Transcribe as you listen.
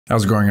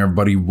How's it going,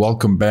 everybody?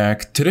 Welcome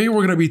back. Today we're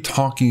going to be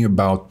talking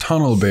about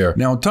TunnelBear.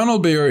 Now,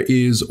 TunnelBear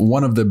is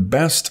one of the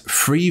best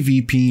free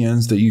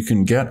VPNs that you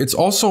can get. It's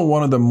also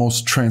one of the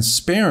most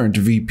transparent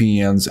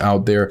VPNs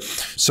out there.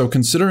 So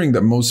considering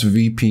that most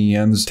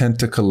VPNs tend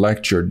to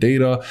collect your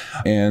data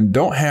and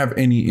don't have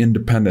any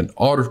independent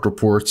audit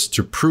reports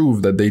to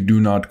prove that they do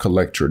not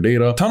collect your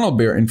data,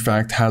 TunnelBear, in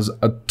fact, has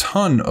a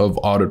ton of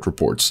audit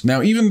reports.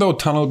 Now, even though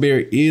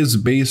TunnelBear is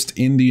based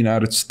in the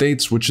United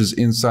States, which is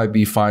inside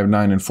the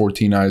 5.9 and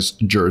 14i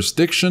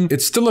jurisdiction,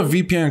 it's still a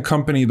VPN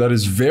company that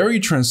is very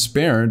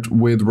transparent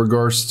with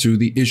regards to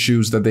the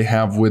issues that they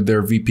have with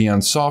their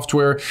VPN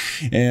software.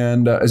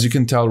 And as you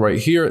can tell right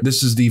here,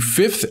 this is the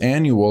 5th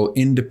annual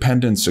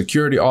independent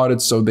security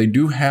audit. So they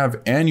do have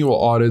annual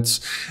audits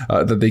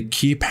that they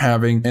keep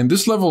having. And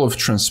this level of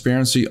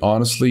transparency,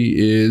 honestly,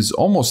 is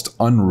almost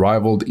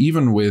unrivaled,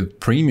 even with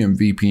premium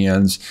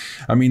VPNs.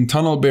 I mean,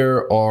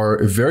 TunnelBear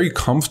are very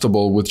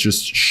comfortable with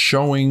just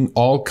showing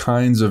all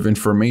kinds of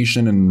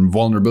information and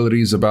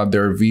vulnerabilities about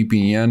their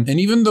VPN. And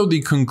even though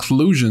the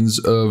conclusions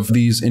of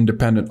these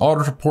independent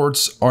audit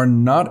reports are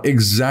not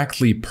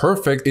exactly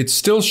perfect, it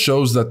still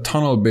shows that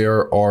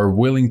TunnelBear are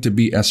willing to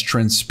be as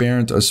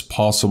transparent as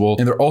possible.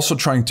 And they're also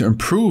trying to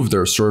improve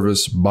their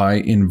service by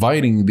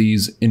inviting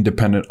these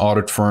independent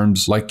audit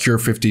firms like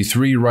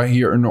Cure53 right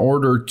here in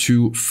order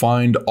to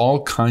find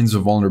all kinds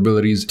of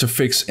vulnerabilities to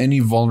fix any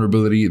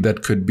vulnerability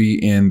that could be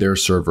in their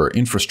server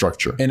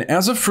infrastructure. And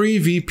as a free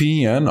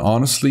VPN,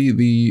 honestly,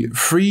 the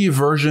free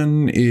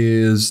version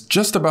is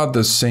just about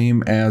the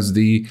same as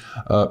the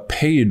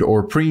paid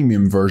or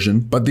premium version.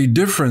 But the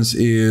difference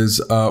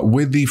is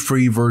with the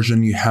free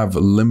version, you have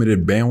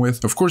limited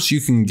bandwidth. Of course,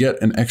 you can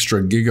get an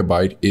extra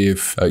gigabyte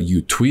if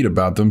you tweet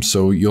about them.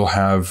 So you'll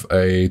have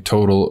a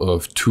total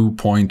of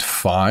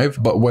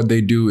 2.5. But what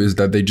they do is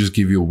that they just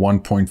give you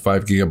 1.5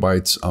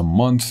 gigabytes a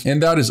month.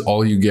 And that is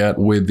all you get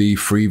with the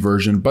free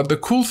version. But the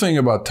cool thing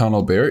about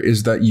TunnelBear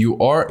is that you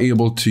are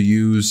able to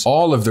use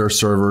all of their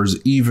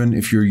servers, even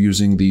if you're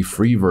using the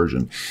free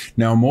version.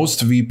 Now,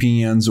 most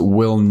VPNs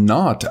will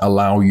not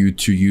allow you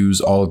to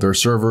use all of their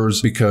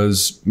servers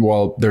because,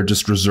 well, they're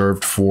just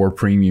reserved for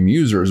premium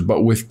users.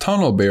 But with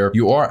TunnelBear,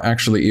 you are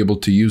actually able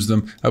to use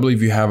them. I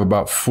believe you have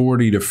about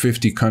 40 to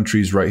 50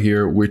 countries right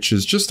here, which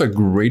is just a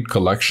great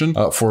collection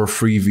for a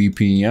free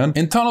VPN.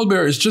 And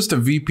TunnelBear is just a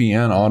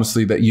VPN,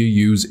 honestly, that you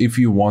use if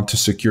you want to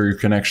secure your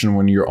connection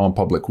when you're on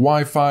public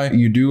Wi-Fi.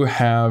 You do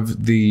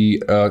have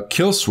the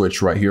kill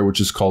switch right here, which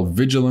is called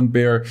Vigilant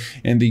Bear.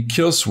 And the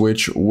kill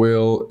switch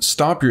will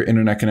stop your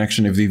internet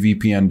connection if the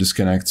VPN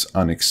disconnects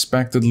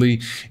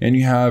unexpectedly. And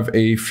you have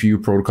a few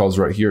protocols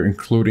right here,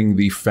 including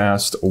the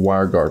fast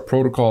WireGuard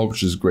protocol,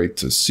 which is great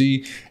to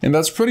see. And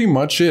that's pretty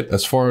much it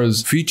as far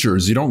as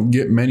features. You don't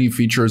get many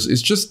features.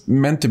 It's just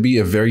meant to be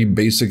a very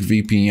basic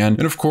VPN.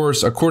 And of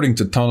course, according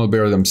to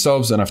TunnelBear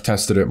themselves, and I've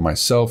tested it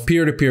myself,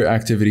 peer-to-peer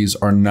activities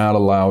are not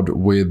allowed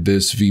with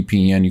this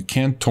VPN. You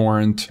can't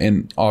torrent,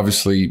 and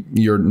obviously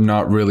you're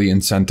not really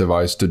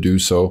incentivized to do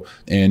so.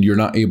 And you're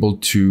not able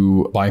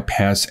to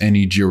bypass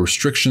any geo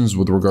restrictions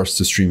with regards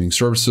to streaming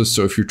services.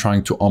 So if you're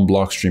trying to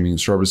unblock streaming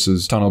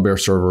services, TunnelBear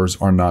servers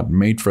are not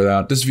made for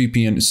that. This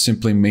VPN is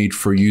simply made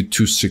for you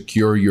to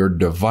secure your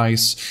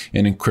device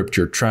and encrypt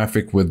your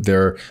traffic with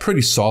their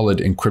pretty solid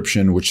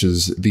encryption, which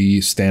is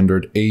the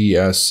standard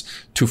AES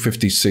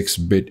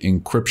 256-bit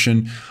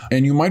encryption.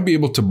 And you might be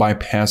able to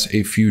bypass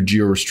a few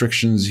geo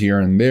restrictions here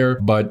and there,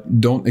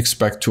 but don't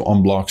expect to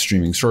unblock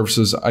streaming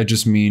services. I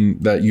just mean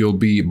that you'll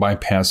be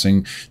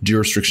bypassing geo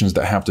restrictions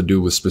that have to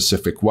do with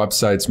specific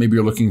websites. Maybe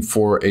you're looking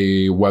for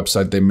a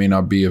website that may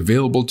not be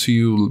available to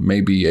you,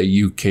 maybe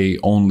a UK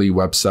only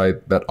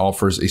website that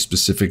offers a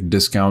specific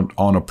discount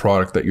on a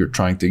product that you're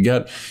trying to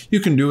get. You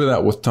can do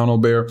that with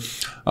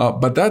TunnelBear,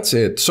 but that's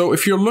it. So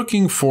if you're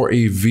looking for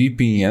a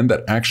VPN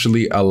that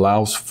actually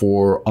allows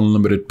for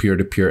unlimited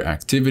peer-to-peer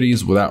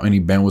activities without any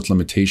bandwidth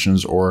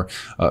limitations or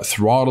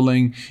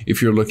throttling,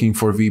 if you're looking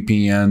for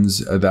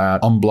VPNs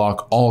that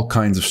unblock all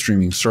kinds of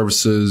streaming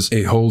services,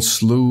 a whole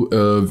slew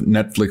of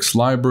Netflix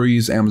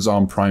libraries,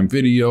 Amazon Prime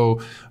Video,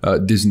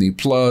 Disney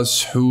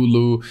Plus,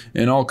 Hulu,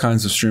 and all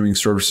kinds of streaming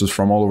services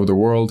from all over the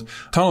world,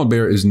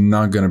 TunnelBear is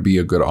not going to be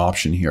a good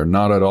option here,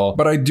 not at all.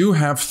 But I do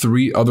have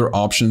 3 other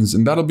options,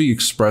 and that'll be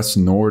Express,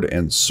 Nord,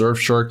 and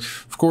Surfshark.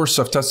 Of course,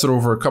 I've tested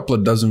over a couple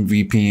of dozen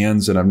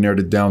VPNs, and I've narrowed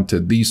it down to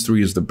these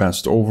 3 as the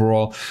best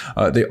overall.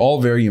 They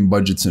all vary in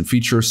budgets and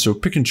features, so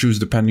pick and choose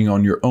depending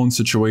on your own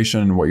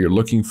situation and what you're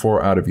looking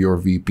for out of your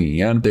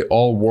VPN. They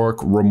all work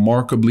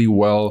remarkably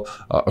well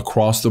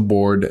across the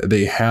board.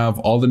 They have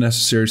all the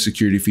necessary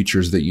security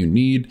features that you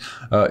need.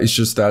 It's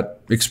just that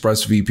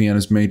ExpressVPN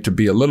is made to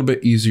be a little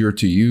bit easier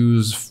to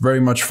use, very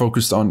much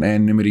focused on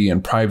anonymity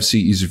and privacy,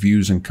 ease of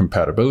use, and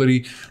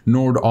compatibility.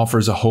 Nord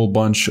offers a whole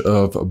bunch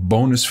of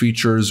bonus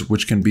features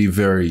which can be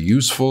very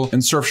useful,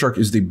 and Surfshark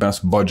is the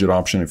best budget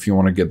option if you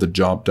want to get the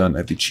job done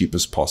at the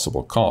cheapest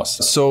possible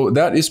cost. So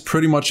that is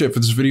pretty much it for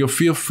this video.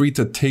 Feel free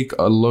to take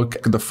a look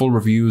at the full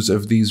reviews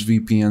of these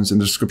VPNs in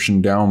the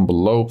description down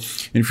below.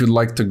 And if you'd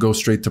like to go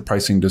straight to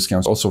pricing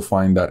discounts, also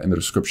find that in the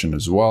description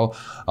as well.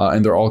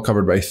 and they're all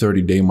covered by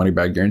 30-day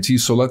money-back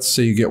guarantees. So let's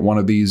say you get one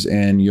of these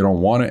and you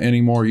don't want it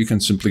anymore, you can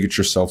simply get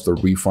yourself the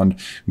refund.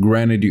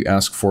 Granted, you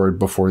ask for it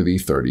before the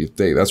 30th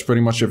day. That's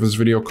pretty much it for this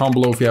video. Comment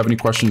below if you have any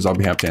questions. I'll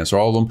be happy to answer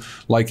all of them.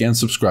 Like and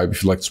subscribe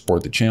if you'd like to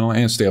support the channel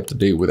and stay up to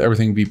date with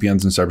everything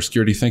VPNs and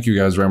cybersecurity. Thank you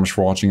guys very much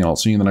for watching, and I'll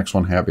see you in the next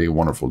one. Have a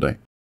wonderful day.